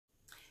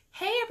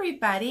Hey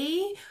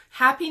everybody,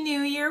 Happy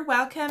New Year.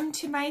 Welcome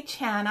to my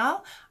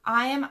channel.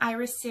 I am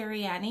Iris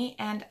Siriani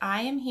and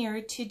I am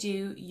here to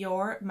do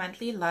your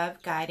monthly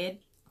love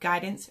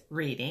guidance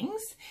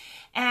readings.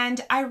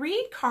 And I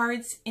read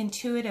cards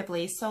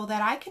intuitively so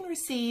that I can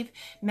receive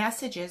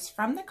messages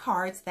from the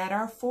cards that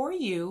are for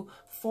you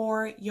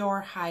for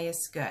your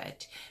highest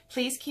good.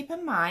 Please keep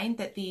in mind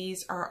that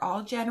these are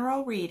all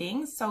general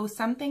readings, so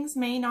some things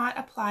may not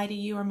apply to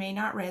you or may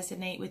not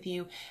resonate with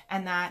you,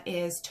 and that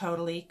is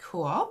totally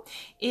cool.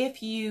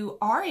 If you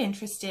are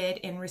interested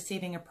in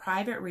receiving a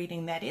private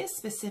reading that is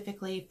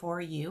specifically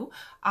for you,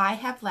 I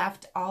have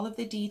left all of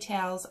the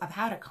details of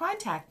how to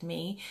contact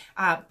me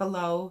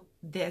below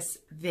this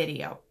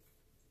video.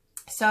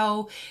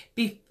 So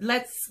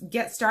let's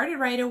get started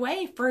right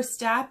away.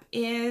 First up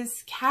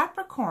is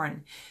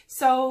Capricorn.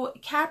 So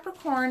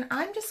Capricorn,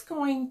 I'm just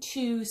going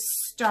to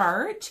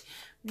start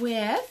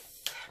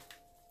with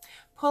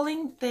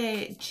pulling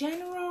the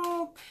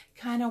general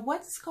kind of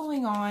what's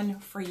going on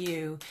for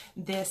you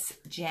this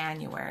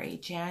January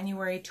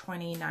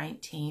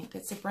 2019.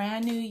 It's a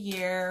brand new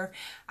year,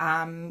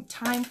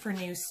 time for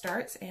new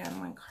starts, and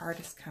one card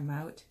has come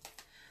out,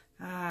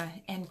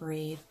 and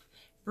breathe.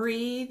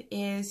 Breathe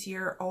is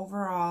your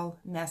overall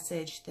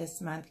message this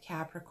month,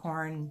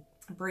 Capricorn.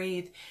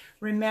 Breathe.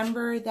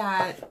 Remember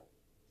that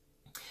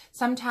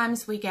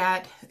sometimes we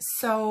get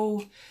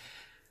so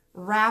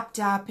wrapped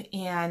up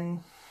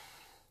in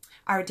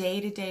our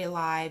day-to-day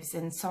lives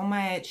and so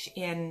much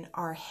in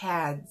our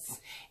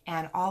heads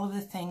and all of the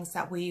things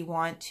that we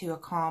want to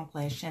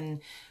accomplish,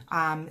 and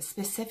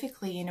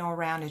specifically, you know,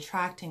 around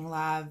attracting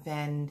love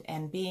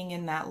and being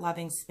in that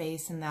loving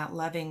space and that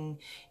loving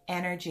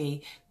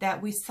energy,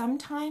 that we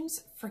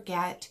sometimes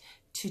forget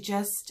to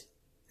just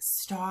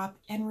stop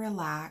and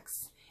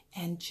relax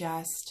and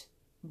just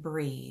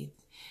breathe.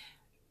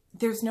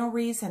 There's no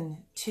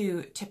reason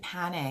to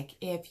panic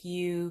if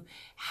you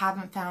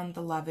haven't found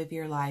the love of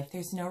your life.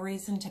 There's no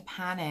reason to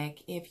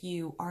panic if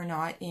you are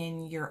not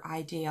in your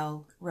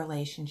ideal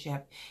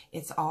relationship.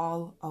 It's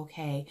all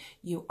okay.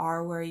 You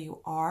are where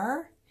you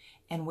are,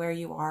 and where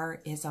you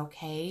are is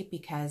okay,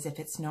 because if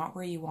it's not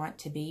where you want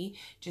to be,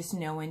 just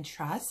know and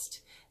trust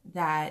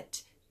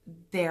that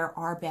there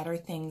are better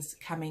things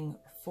coming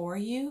for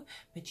you,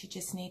 but you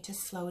just need to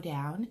slow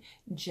down,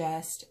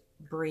 just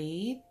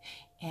breathe,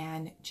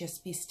 and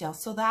just be still.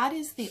 So that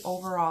is the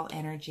overall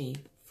energy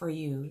for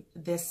you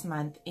this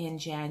month in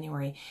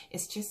January.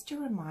 It's just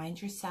to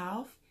remind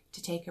yourself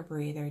to take a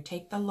breather,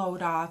 take the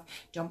load off.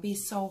 Don't be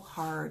so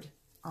hard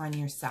on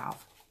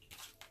yourself.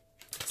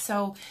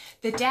 So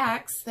the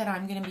decks that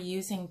I'm going to be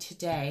using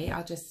today,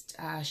 I'll just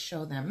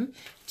show them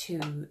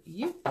to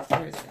you.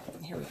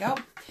 Here we go.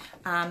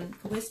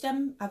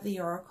 Wisdom of the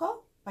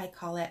Oracle by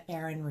Colette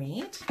Baron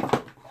Reed.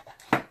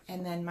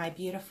 And then my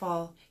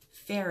beautiful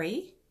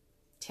Fairy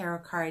tarot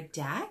card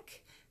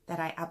deck that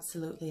I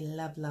absolutely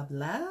love, love,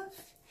 love.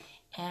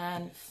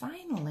 And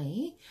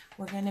finally,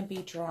 we're going to be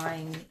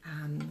drawing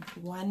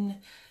one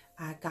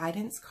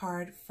guidance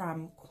card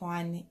from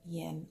Kuan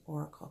Yin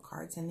Oracle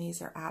cards. And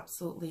these are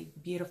absolutely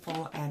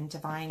beautiful and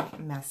divine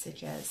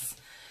messages.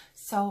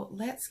 So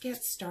let's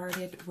get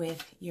started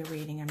with your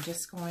reading. I'm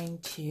just going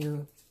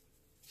to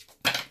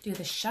do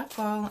the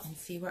shuffle and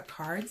see what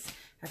cards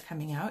are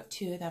coming out.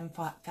 Two of them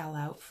fell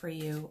out for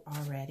you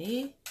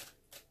already.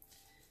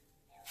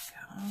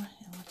 And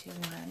we'll do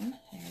one.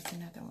 There's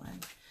another one.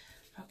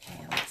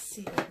 Okay, let's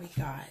see what we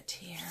got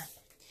here.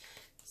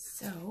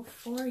 So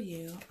for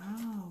you,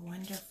 oh,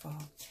 wonderful.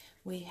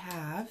 We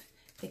have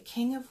the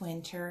King of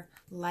Winter,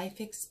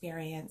 Life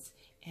Experience,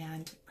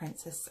 and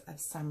Princess of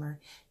Summer.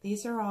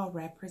 These are all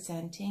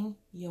representing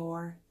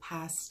your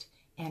past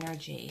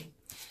energy.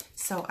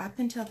 So up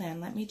until then,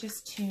 let me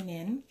just tune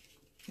in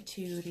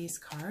to these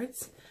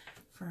cards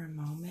for a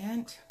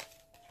moment.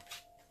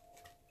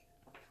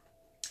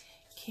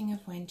 King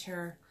of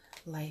Winter,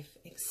 Life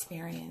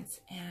Experience,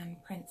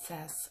 and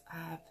Princess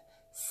of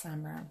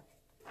Summer.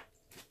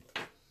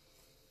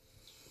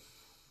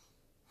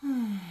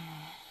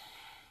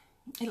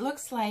 It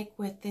looks like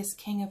with this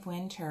King of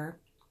Winter,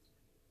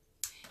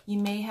 you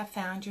may have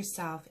found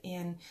yourself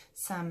in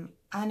some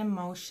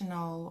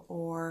unemotional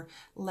or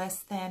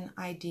less than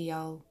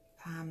ideal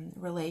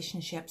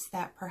relationships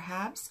that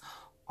perhaps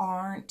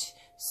aren't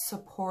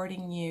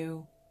supporting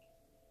you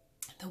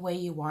the way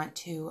you want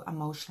to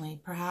emotionally.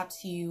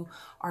 Perhaps you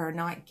are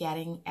not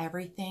getting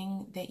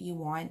everything that you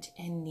want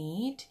and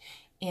need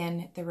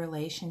in the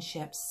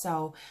relationship.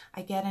 So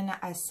I get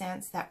a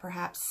sense that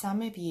perhaps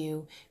some of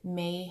you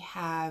may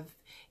have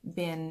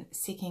been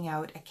seeking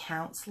out a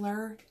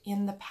counselor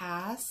in the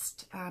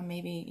past,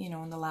 maybe, you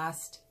know, in the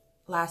last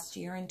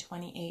year in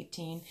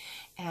 2018,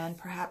 and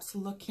perhaps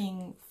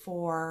looking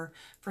for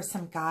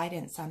some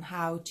guidance on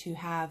how to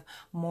have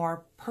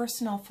more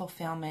personal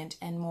fulfillment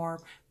and more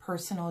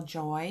personal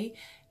joy,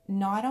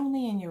 not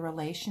only in your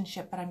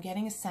relationship, but I'm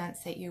getting a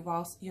sense that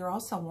you're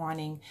also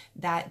wanting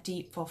that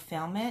deep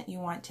fulfillment. You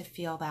want to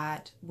feel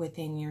that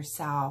within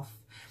yourself.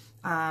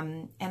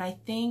 And I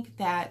think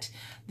that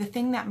the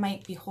thing that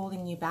might be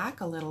holding you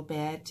back a little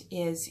bit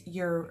is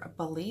your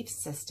belief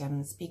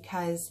systems,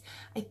 because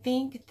I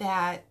think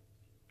that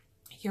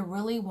you're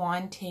really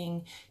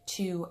wanting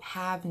to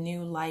have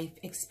new life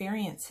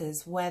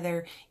experiences,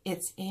 whether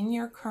it's in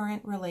your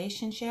current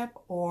relationship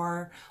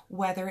or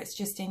whether it's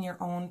just in your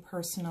own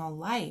personal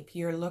life.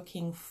 You're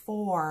looking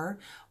for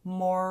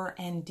more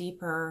and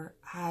deeper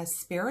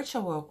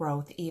spiritual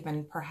growth,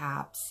 even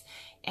perhaps,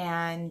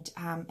 and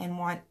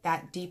want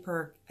that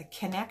deeper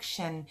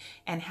connection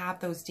and have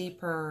those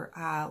deeper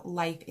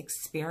life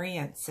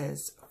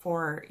experiences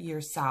for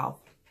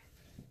yourself.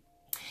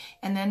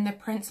 And then the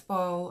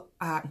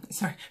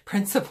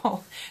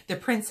the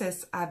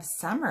Princess of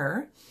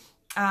Summer,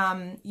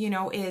 you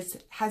know,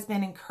 has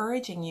been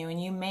encouraging you,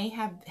 and you may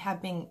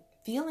have been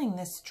feeling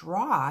this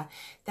draw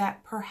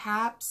that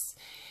perhaps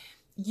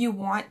you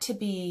want to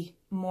be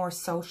more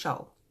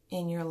social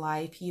in your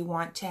life. You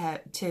want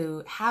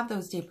to have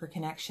those deeper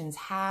connections,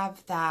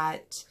 have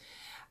that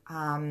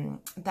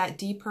that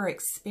deeper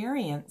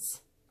experience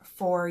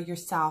for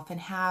yourself, and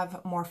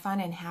have more fun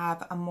and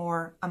have a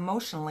more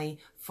emotionally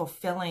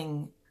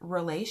fulfilling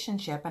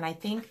relationship. And I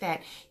think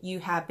that you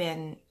have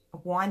been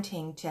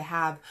wanting to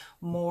have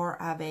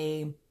more of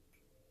a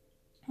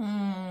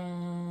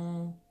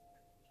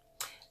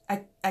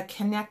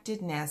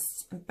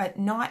connectedness, but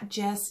not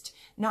just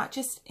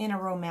in a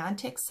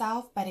romantic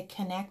self, but a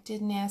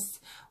connectedness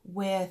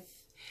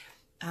with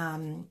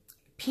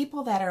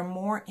people that are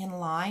more in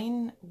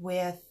line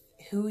with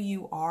who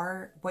you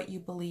are, what you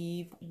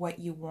believe, what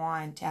you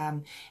want,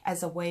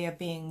 as a way of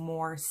being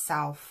more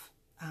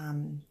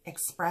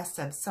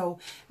expressive. So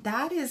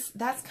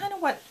that's kind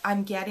of what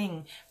I'm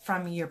getting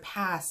from your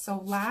past.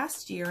 So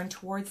last year and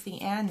towards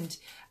the end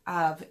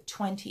of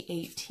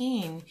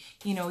 2018,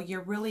 you know,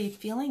 you're really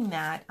feeling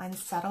that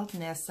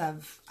unsettledness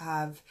of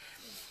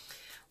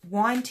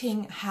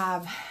wanting to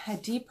have a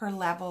deeper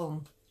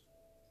level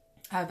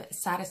of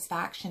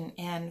satisfaction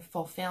and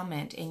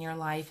fulfillment in your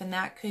life. And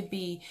that could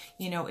be,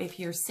 you know, if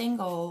you're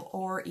single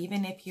or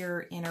even if you're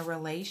in a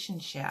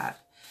relationship.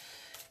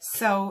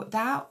 So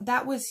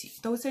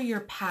those are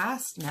your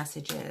past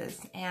messages,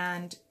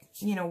 and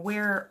you know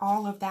where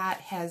all of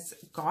that has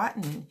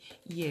gotten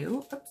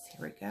you. Oops,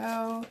 here we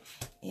go.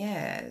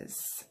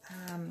 Is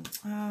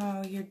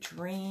oh, you're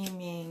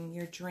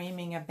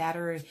dreaming of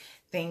better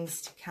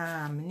things to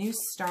come, new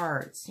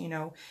starts. You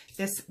know,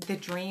 the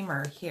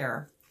dreamer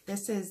here.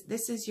 This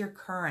is your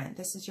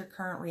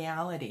current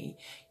reality.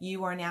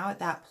 You are now at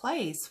that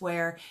place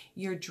where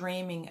you're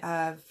dreaming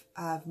of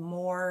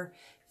more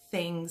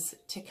things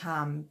to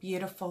come,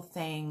 beautiful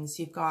things.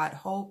 You've got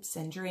hopes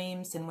and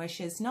dreams and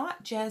wishes,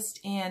 not just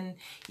in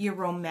your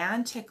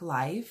romantic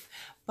life,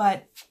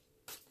 but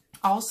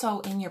also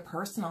in your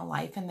personal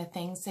life and the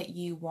things that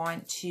you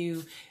want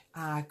to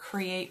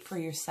create for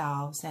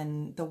yourselves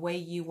and the way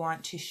you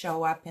want to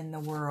show up in the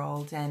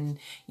world. And,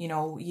 you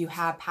know, you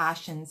have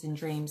passions and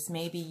dreams.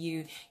 Maybe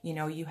you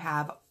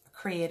have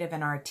creative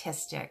and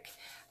artistic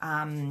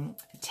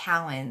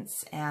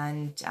talents,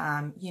 and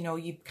you know,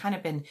 you've kind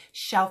of been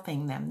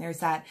shelving them.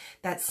 There's that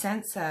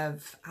sense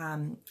of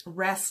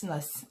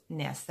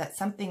restlessness, that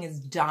something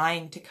is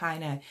dying to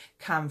kind of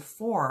come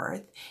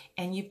forth,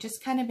 and you've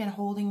just kind of been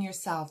holding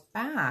yourself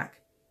back.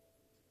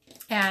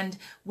 And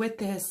with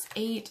this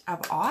 8 of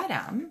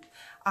Autumn,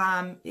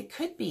 it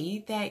could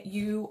be that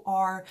you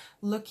are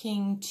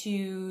looking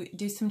to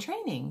do some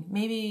training,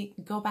 maybe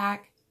go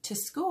back to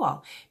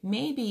school.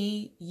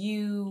 Maybe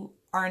you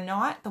are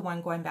not the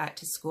one going back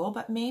to school,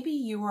 but maybe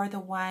you are the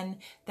one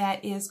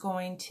that is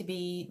going to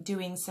be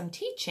doing some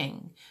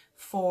teaching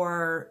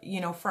for,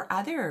 you know, for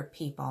other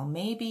people.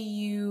 Maybe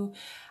you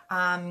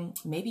want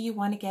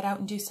to get out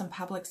and do some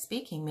public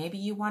speaking. Maybe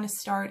you want to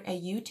start a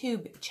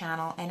YouTube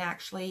channel and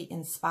actually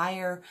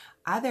inspire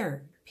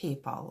other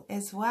people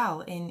as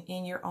well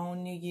in your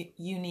own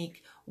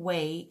unique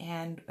way,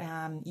 and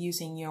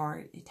using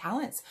your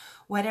talents,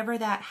 whatever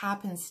that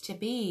happens to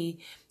be.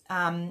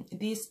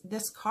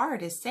 This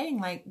card is saying,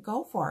 like,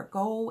 go for it.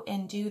 Go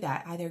and do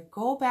that. Either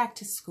go back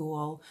to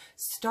school,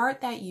 start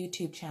that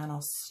YouTube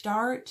channel,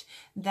 start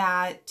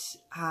that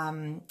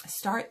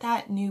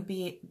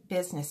new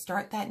business,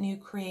 start that new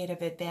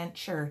creative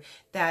adventure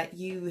that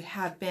you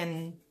have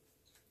been,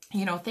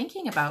 you know,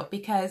 thinking about.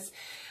 Because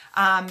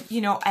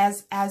you know,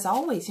 as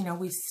always, you know,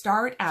 we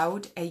start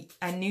out a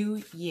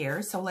new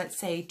year. So let's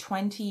say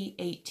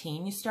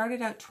 2018, you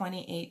started out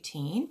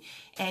 2018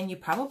 and you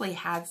probably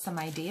had some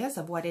ideas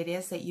of what it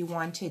is that you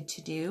wanted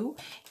to do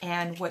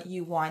and what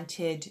you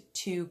wanted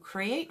to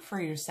create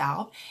for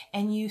yourself.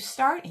 And you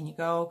start and you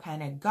go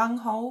kind of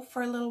gung-ho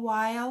for a little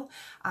while,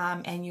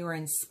 and you were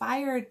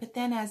inspired. But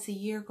then as the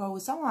year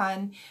goes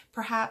on,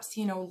 perhaps,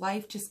 you know,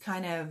 life just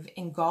kind of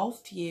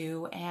engulfed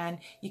you and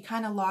you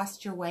kind of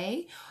lost your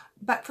way.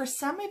 But for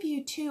some of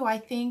you too, I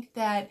think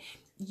that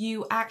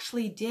you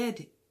actually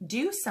did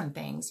do some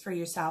things for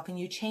yourself and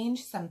you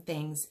changed some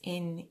things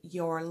in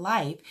your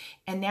life.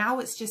 And now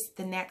it's just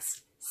the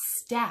next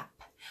step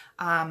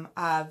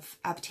of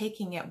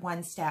taking it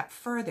one step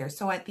further.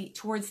 So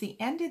towards the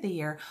end of the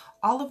year,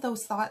 all of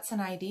those thoughts and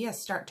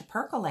ideas start to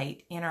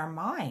percolate in our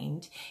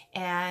mind,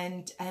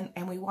 and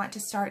we want to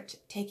start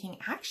taking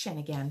action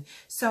again.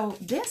 So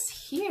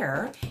this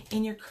here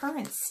in your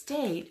current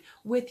state,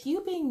 with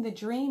you being the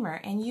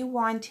dreamer and you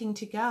wanting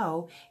to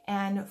go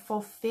and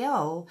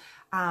fulfill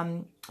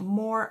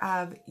more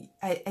of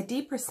a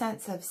deeper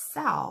sense of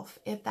self,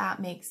 if that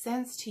makes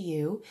sense to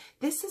you,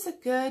 this is a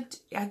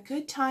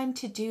good time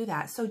to do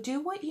that. So do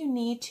what you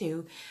need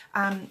to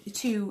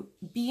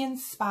be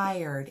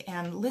inspired,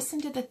 and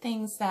listen to the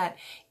things that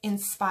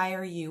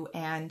inspire you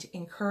and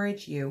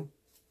encourage you.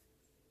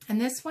 And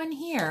this one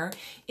here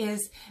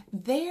is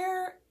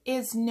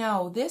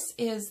this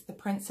is the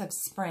Prince of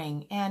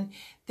Spring, and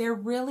there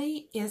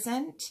really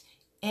isn't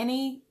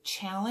any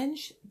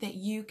challenge that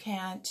you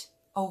can't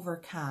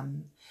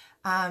overcome.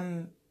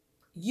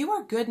 You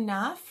are good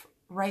enough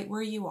right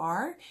where you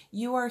are.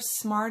 You are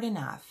smart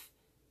enough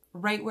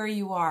right where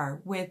you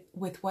are with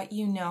what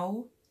you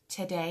know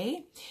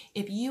today.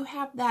 If you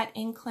have that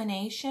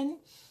inclination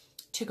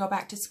to go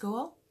back to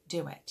school,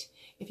 do it.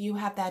 If you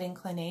have that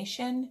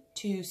inclination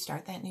to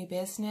start that new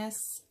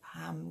business,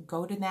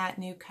 go to that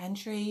new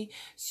country,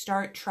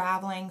 start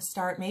traveling,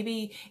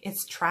 maybe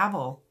it's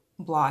travel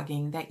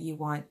blogging that you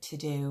want to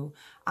do,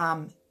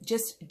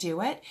 just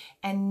do it,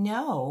 and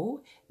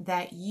know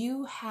that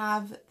you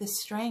have the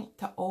strength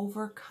to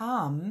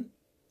overcome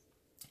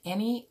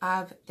any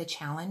of the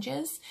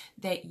challenges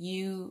that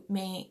you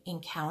may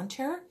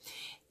encounter.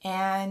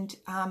 And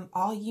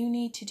all you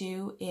need to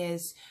do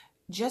is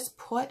just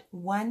put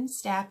one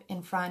step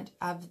in front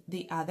of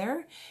the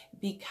other,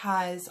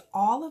 because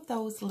all of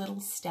those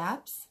little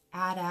steps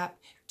add up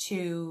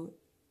to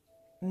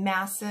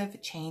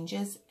massive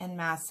changes and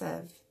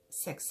massive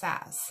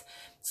success.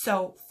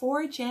 So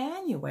for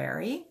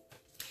January,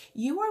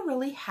 you are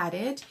really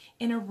headed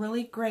in a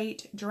really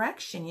great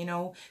direction. You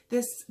know,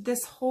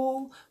 this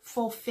whole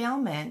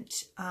fulfillment,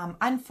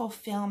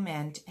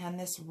 unfulfillment, and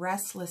this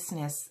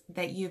restlessness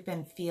that you've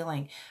been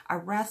feeling, a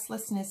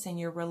restlessness in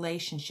your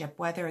relationship,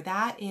 whether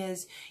that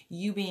is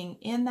you being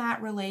in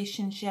that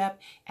relationship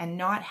and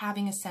not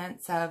having a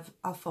sense of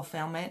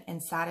fulfillment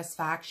and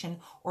satisfaction,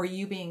 or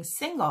you being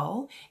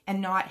single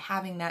and not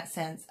having that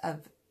sense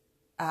of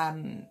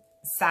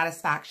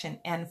satisfaction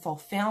and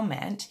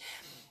fulfillment,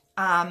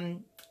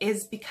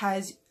 is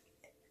because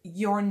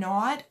you're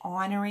not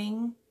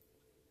honoring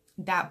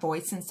that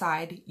voice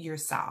inside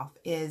yourself,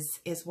 is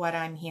what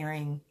I'm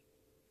hearing.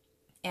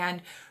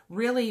 And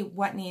really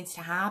what needs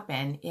to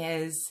happen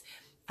is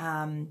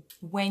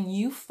when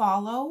you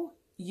follow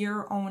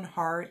your own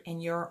heart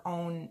and your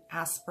own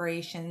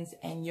aspirations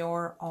and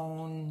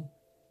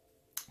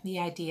the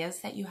ideas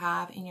that you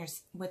have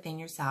within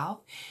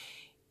yourself,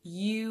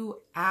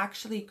 you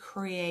actually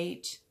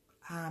create,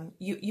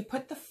 you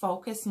put the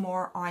focus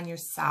more on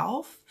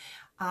yourself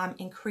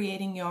in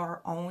creating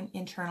your own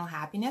internal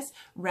happiness,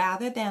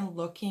 rather than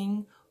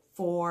looking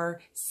for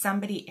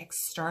somebody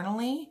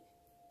externally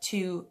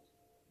to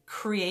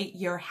create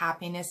your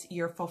happiness,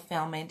 your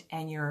fulfillment,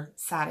 and your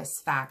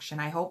satisfaction.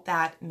 I hope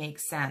that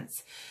makes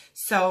sense.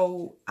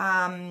 So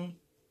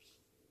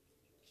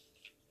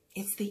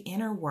it's the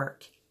inner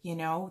work, you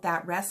know,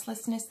 that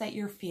restlessness that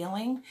you're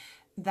feeling,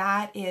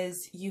 that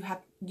is,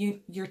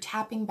 you're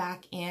tapping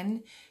back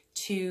in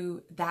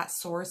to that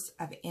source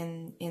of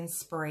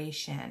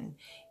inspiration,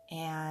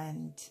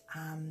 and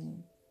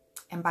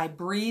by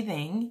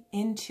breathing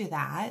into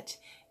that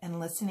and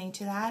listening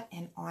to that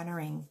and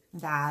honoring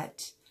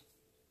that,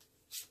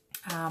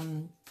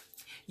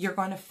 you're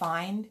going to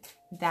find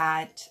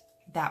that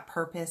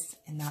purpose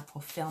and that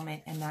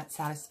fulfillment and that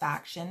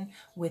satisfaction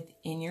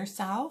within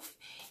yourself.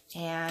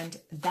 And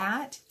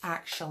that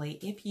actually,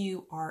 if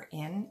you are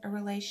in a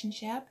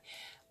relationship,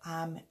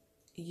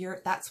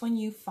 that's when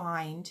you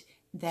find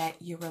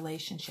that your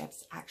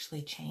relationships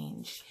actually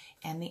change,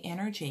 and the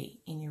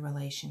energy in your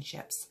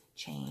relationships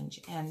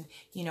change. And,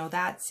 you know,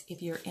 that's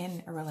if you're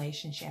in a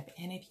relationship.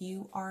 And if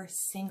you are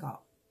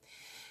single,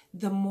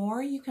 the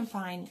more you can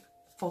find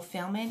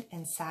fulfillment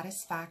and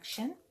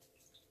satisfaction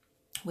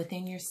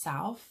within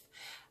yourself,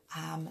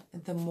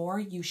 the more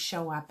you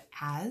show up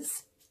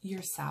as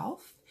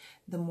yourself,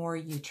 the more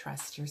you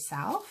trust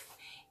yourself,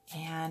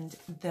 and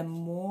the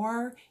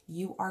more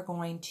you are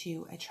going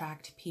to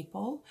attract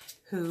people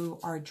who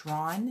are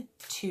drawn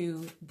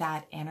to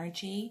that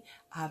energy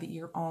of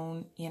your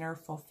own inner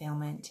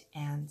fulfillment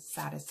and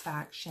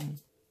satisfaction.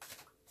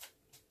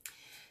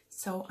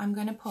 So I'm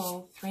going to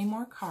pull 3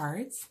 more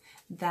cards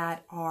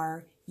that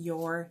are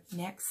your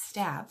next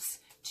steps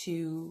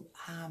to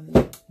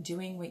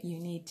doing what you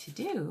need to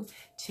do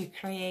to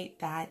create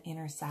that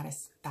inner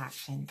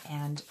satisfaction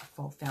and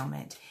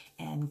fulfillment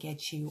and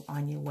get you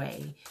on your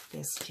way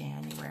this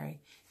January.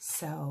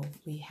 So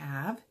we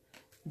have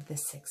the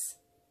 6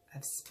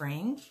 of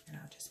Spring, and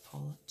I'll just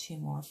pull 2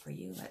 more for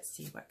you. Let's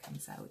see what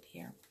comes out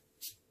here.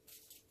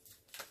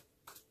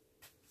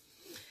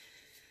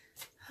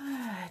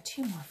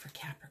 2 more for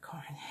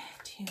Capricorn.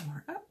 2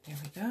 more. Oh, there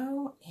we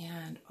go.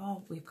 And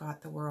oh, we've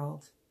got the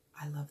World.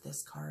 I love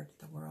this card,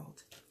 the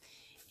World.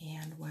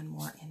 And one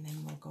more, and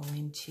then we'll go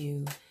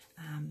into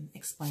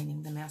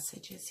explaining the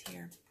messages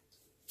here.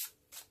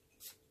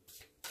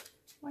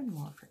 One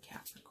more for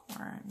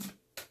Capricorn.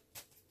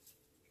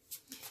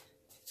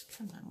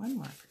 Come on, one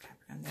more for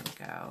Capricorn. There we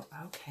go.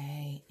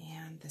 Okay,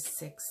 and the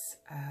Six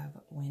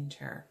of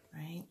Winter,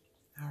 right?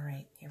 All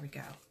right, here we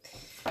go.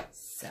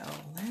 So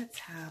let's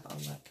have a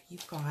look.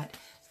 You've got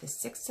the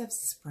Six of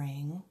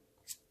Spring,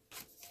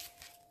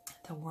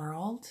 the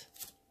World,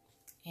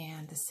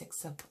 and the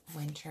Six of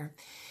Winter.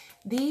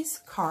 These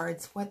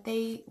cards, what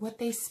they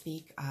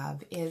speak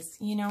of is,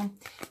 you know,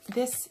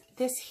 this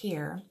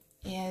here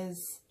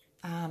is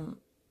the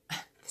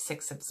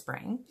Six of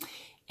Spring.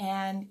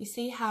 And you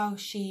see how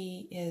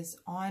she is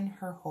on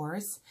her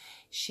horse.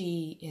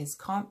 She is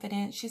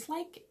confident. She's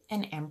like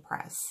an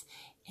empress.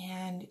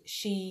 And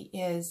she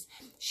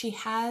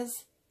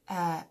has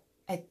a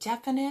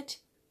definite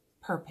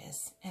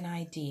purpose, an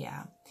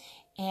idea.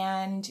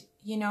 And,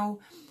 you know,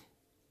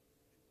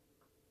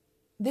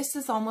 this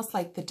is almost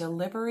like the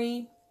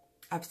delivery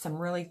of some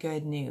really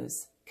good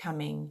news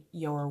coming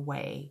your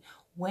way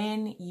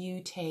when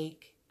you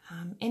take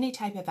any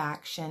type of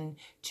action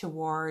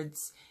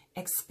towards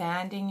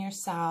expanding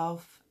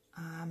yourself,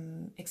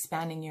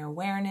 expanding your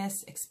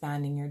awareness,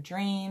 expanding your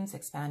dreams,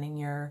 expanding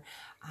your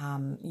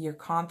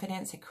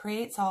confidence. It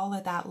creates all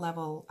of that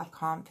level of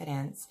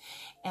confidence.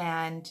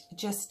 And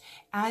just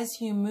as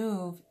you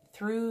move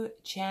through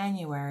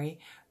January,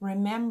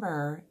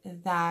 remember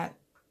that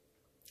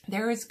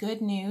there is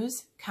good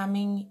news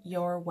coming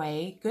your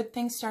way. Good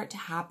things start to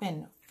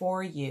happen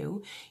for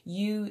you.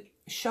 You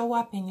show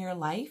up in your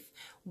life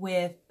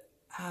with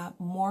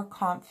more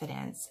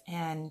confidence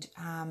and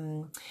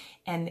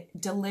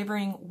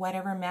delivering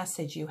whatever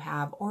message you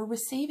have or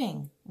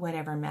receiving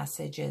whatever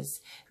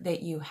messages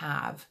that you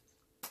have.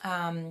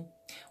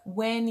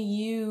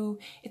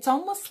 It's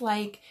almost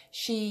like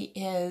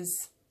she's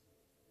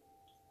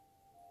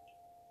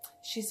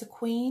a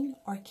queen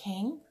or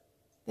king.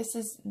 This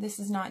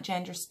is not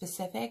gender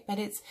specific, but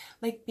it's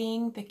like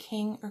being the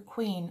king or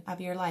queen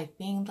of your life,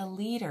 being the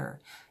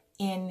leader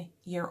in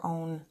your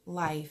own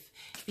life,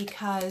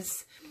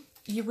 because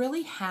you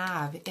really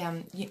have,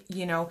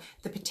 you know,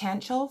 the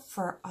potential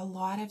for a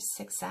lot of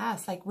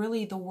success. Like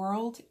really, the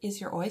world is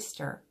your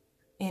oyster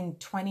in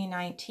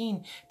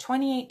 2019.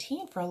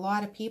 2018 for a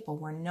lot of people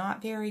were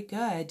not very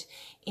good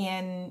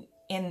in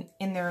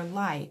their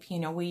life. You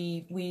know,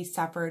 we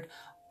suffered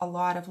a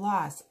lot of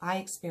loss. I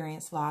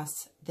experienced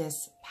loss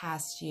this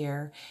past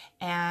year,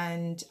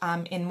 and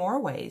in more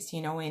ways,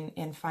 you know,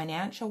 in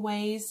financial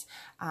ways.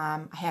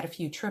 I had a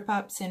few trip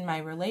ups in my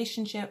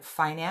relationship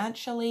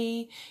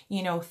financially.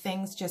 You know,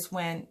 things just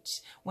went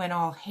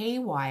all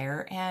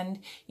haywire. And,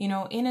 you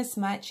know, in as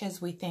much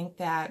as we think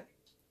that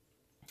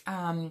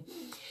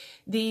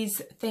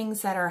these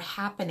things that are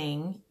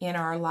happening in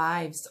our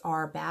lives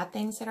are bad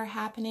things that are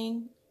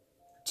happening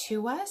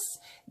to us,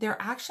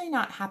 they're actually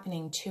not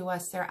happening to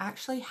us. They're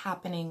actually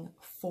happening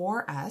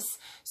for us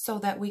so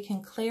that we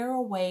can clear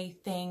away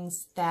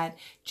things that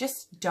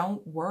just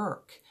don't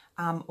work.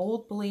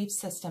 Old belief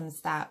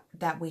systems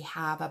that we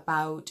have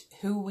about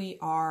who we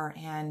are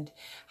and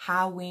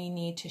how we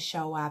need to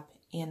show up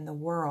in the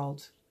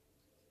world.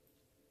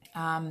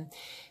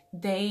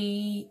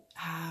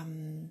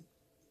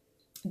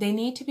 They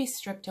need to be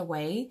stripped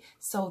away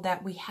so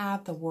that we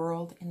have the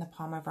world in the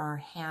palm of our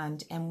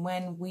hand. And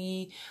when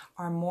we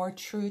are more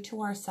true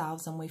to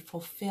ourselves and we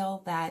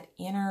fulfill that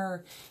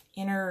inner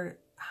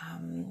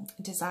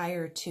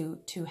desire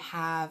to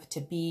have, to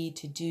be,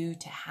 to do,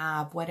 to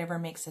have, whatever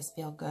makes us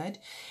feel good,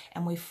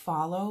 and we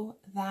follow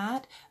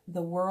that,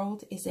 the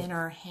world is in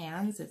our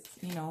hands. It's,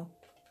 you know,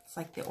 it's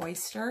like the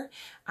oyster.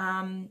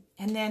 And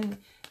then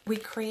we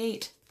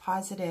create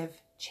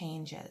positive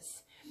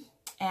changes.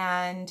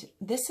 And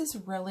this is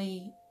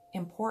really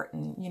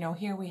important. You know,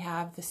 here we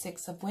have the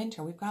Six of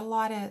Winter. We've got a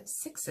lot of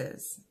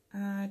sixes.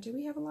 Do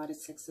we have a lot of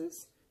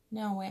sixes?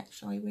 No,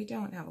 actually, we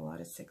don't have a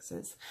lot of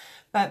sixes.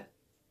 But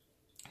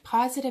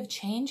positive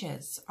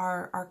changes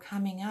are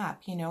coming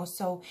up, you know.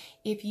 So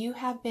if you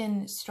have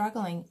been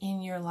struggling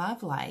in your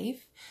love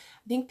life,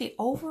 I think the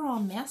overall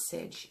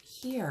message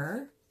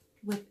here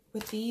with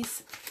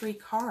these three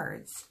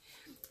cards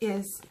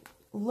is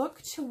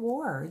look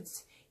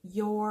towards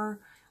your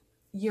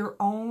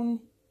own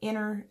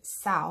inner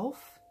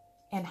self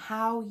and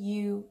how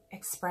you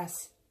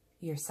express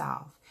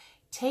yourself.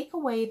 Take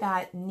away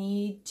that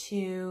need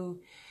to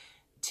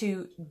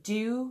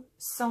do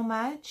so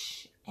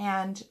much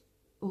and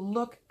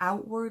look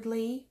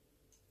outwardly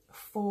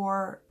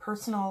for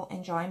personal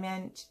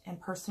enjoyment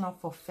and personal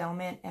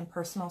fulfillment and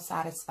personal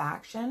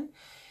satisfaction,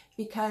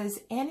 because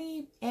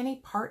any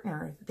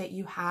partner that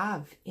you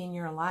have in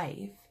your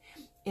life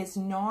is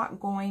not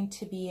going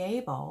to be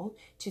able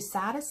to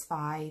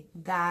satisfy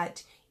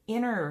that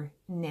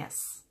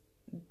innerness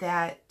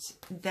that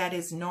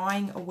is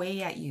gnawing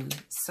away at you,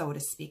 so to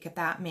speak, if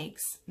that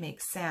makes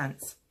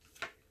sense.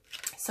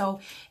 So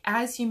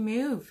as you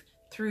move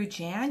through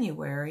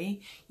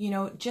January, you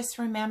know, just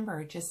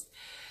remember, just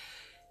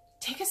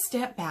take a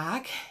step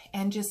back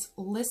and just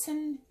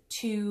listen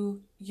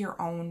to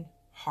your own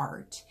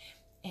heart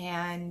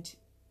and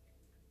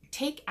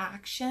take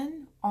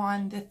action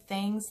on the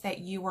things that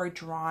you are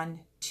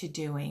drawn to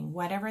doing,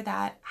 whatever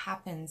that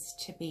happens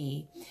to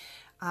be.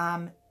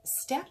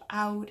 Step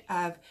out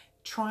of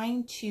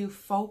trying to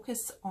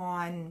focus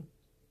on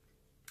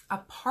a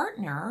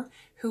partner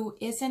who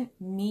isn't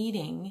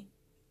meeting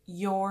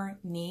your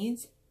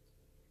needs,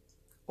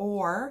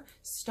 or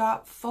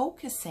stop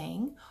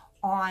focusing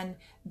on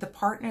the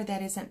partner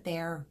that isn't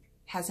there,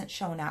 hasn't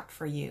shown up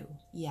for you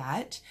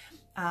yet,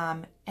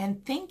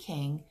 and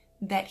thinking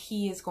that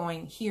he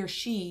or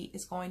she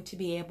is going to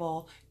be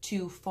able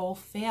to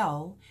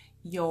fulfill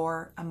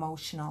your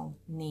emotional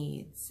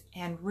needs.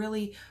 And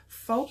really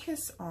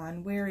focus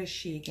on, where is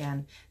she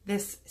again?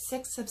 This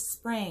Six of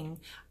Spring,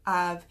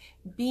 of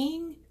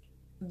being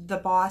the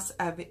boss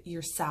of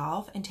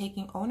yourself and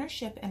taking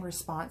ownership and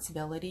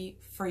responsibility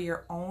for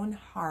your own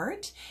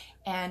heart,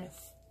 and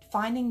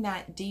finding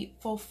that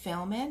deep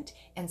fulfillment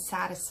and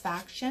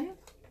satisfaction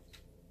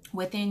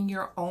within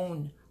your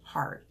own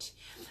heart.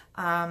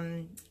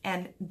 And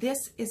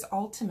this is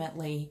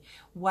ultimately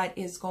what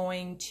is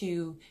going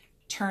to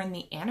turn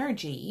the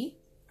energy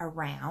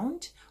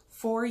around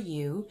for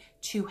you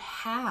to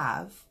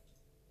have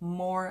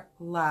more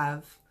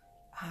love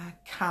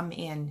come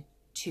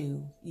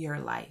into your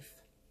life.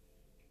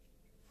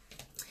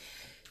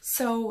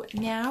 So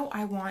now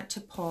I want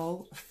to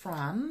pull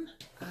from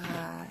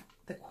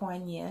the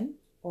Kuan Yin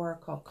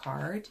Oracle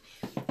card,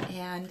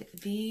 and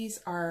these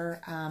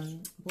are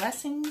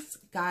blessings,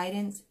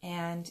 guidance,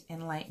 and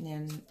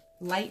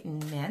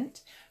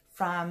enlightenment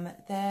from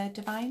the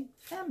Divine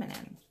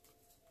Feminine.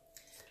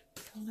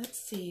 So let's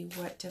see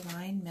what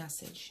divine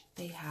message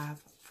they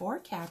have for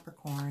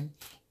Capricorn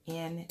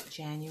in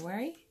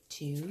January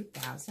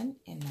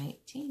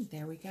 2019.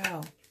 There we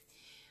go.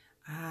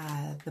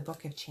 The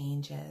Book of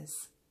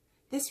Changes.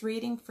 This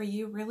reading for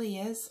you really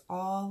is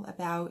all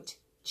about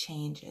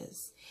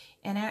changes.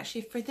 And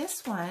actually for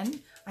this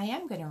one, I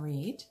am going to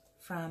read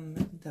from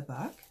the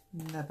Book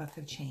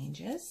of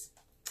Changes.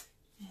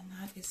 And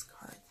that is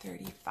card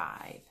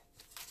 35.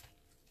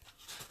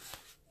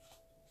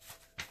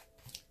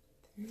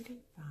 35.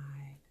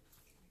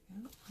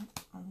 Oh,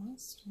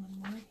 almost one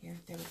more here.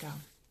 There we go.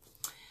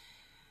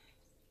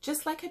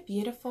 Just like a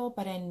beautiful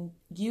but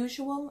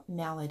unusual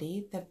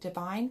melody, the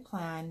divine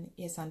plan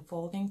is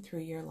unfolding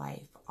through your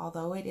life.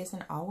 Although it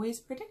isn't always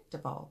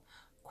predictable,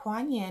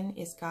 Kuan Yin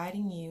is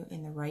guiding you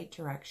in the right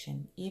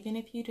direction. Even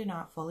if you do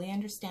not fully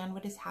understand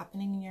what is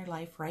happening in your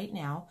life right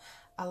now,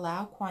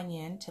 allow Kuan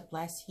Yin to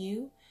bless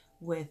you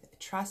with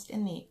trust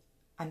in the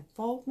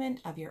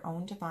unfoldment of your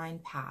own divine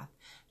path.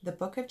 The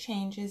Book of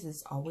Changes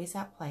is always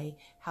at play,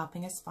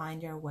 helping us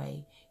find our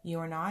way. You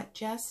are not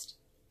just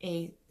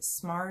a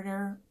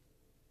smarter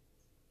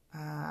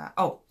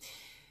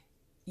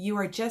you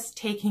are just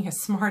taking a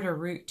smarter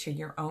route to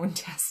your own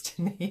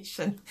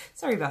destination.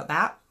 Sorry about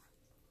that.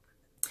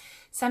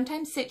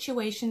 Sometimes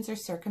situations or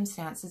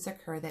circumstances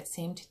occur that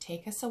seem to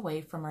take us away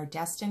from our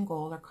destined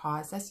goal or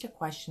cause us to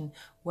question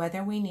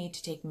whether we need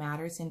to take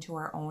matters into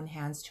our own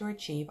hands to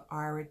achieve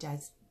our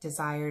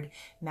desired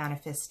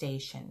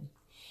manifestation.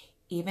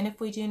 Even if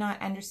we do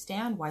not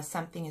understand why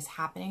something is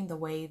happening the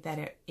way that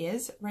it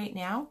is right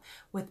now,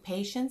 with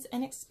patience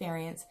and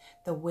experience,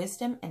 the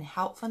wisdom and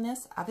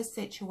helpfulness of a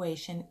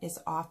situation is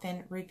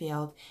often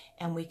revealed,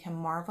 and we can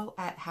marvel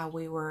at how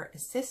we were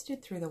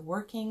assisted through the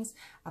workings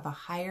of a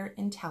higher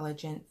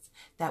intelligence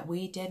that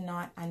we did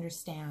not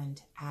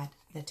understand at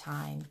the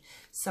time.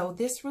 So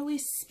this really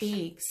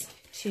speaks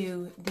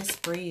to this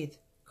Breathe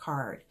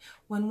card.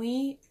 When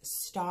we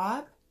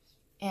stop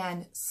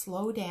and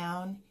slow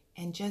down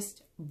and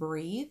just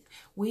breathe,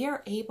 we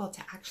are able to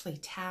actually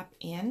tap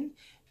in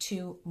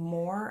to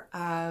more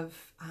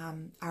of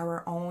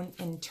our own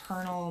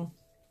internal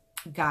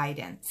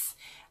guidance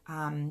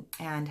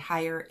and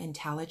higher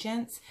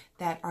intelligence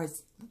that are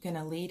going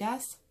to lead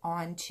us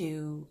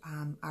onto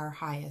our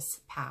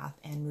highest path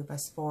and move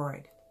us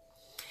forward.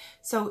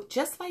 So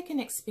just like an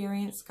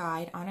experienced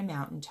guide on a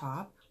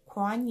mountaintop,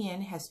 Kuan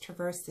Yin has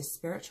traversed the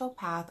spiritual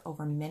path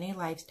over many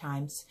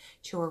lifetimes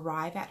to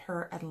arrive at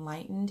her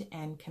enlightened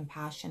and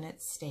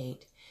compassionate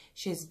state.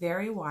 She is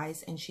very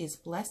wise, and she is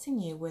blessing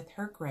you with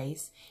her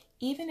grace,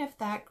 even if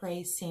that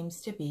grace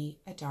seems to be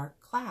a dark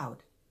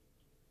cloud,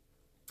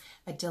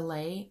 a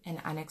delay,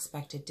 an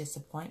unexpected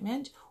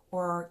disappointment,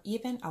 or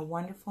even a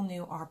wonderful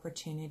new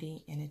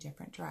opportunity in a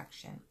different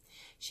direction.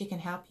 She can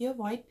help you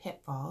avoid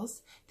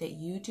pitfalls that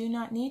you do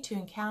not need to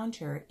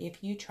encounter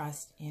if you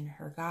trust in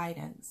her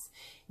guidance.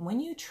 And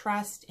when you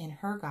trust in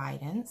her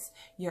guidance,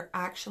 you're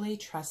actually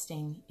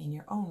trusting in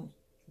your own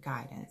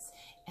guidance.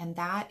 And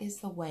that is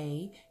the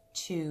way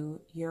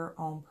to your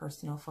own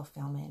personal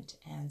fulfillment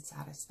and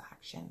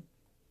satisfaction.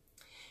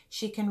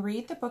 She can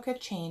read the Book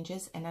of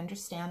Changes and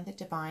understand the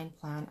divine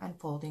plan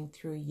unfolding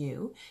through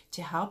you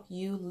to help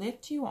you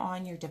lift you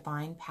on your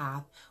divine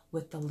path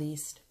with the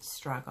least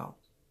struggle.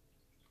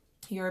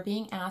 You are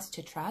being asked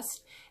to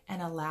trust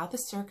and allow the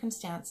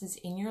circumstances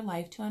in your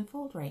life to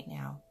unfold right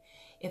now.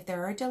 If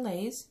there are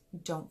delays,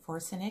 don't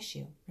force an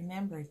issue.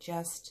 Remember,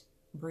 just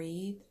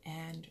breathe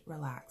and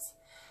relax.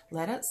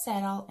 Let it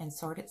settle and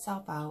sort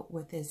itself out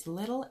with as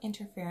little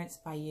interference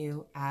by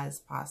you as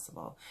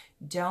possible.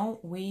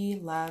 Don't we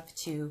love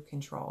to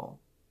control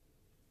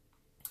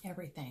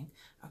everything?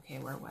 Okay,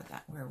 where was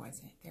that? Where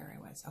was it? There I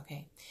was.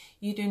 Okay.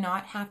 You do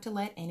not have to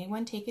let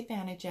anyone take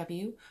advantage of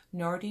you,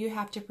 nor do you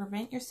have to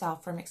prevent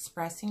yourself from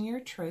expressing your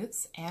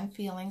truths and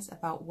feelings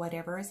about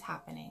whatever is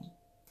happening.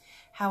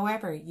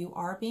 However, you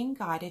are being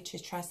guided to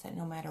trust that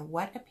no matter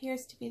what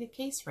appears to be the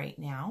case right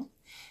now,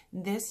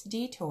 this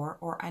detour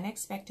or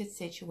unexpected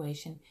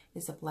situation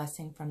is a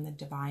blessing from the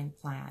divine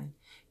plan,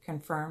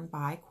 confirmed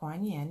by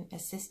Kuan Yin,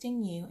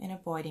 assisting you in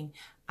avoiding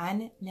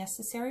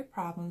unnecessary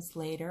problems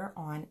later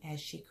on as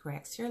she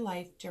corrects your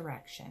life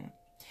direction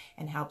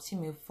and helps you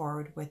move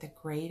forward with a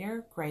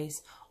greater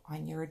grace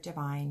on your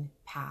divine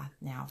path.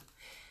 Now,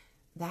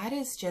 that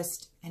is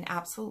just an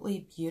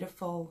absolutely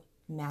beautiful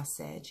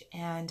message,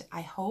 and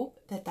I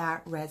hope that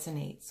that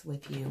resonates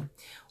with you.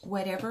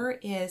 Whatever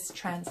is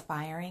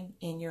transpiring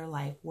in your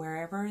life,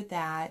 wherever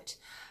that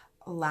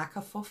lack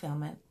of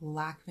fulfillment,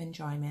 lack of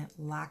enjoyment,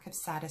 lack of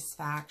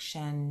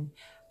satisfaction,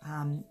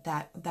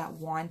 that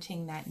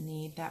wanting, that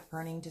need, that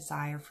burning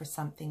desire for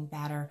something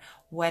better,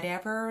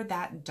 whatever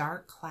that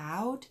dark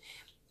cloud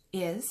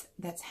is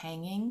that's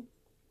hanging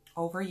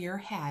over your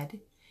head,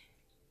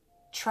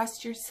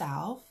 trust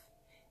yourself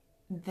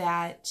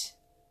that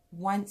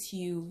once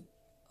you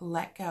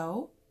let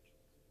go,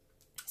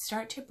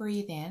 start to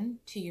breathe in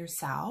to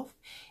yourself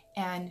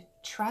and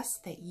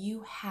trust that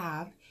you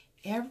have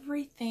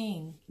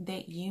everything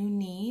that you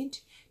need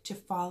to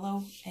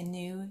follow a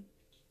new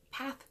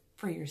path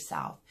for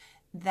yourself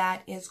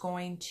that is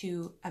going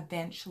to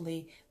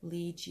eventually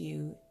lead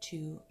you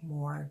to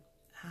more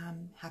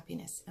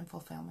happiness and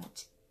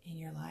fulfillment in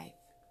your life.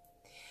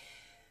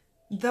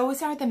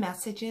 Those are the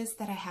messages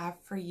that I have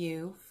for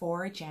you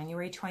for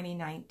January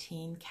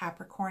 2019.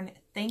 Capricorn,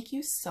 thank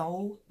you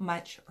so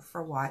much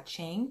for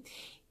watching.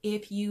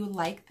 If you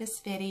like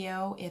this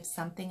video, if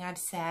something I've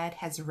said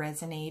has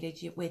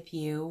resonated with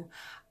you,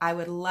 I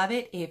would love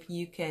it if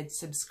you could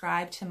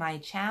subscribe to my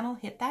channel,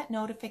 hit that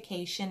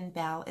notification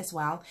bell as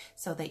well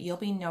so that you'll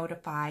be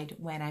notified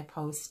when I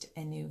post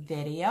a new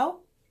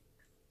video.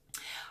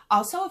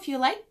 Also, if you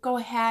like, go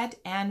ahead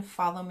and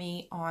follow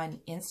me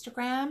on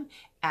Instagram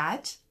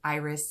at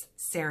Iris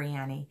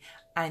Sirianni.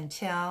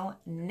 Until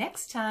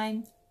next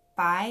time,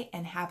 bye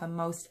and have a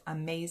most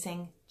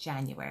amazing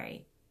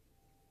January.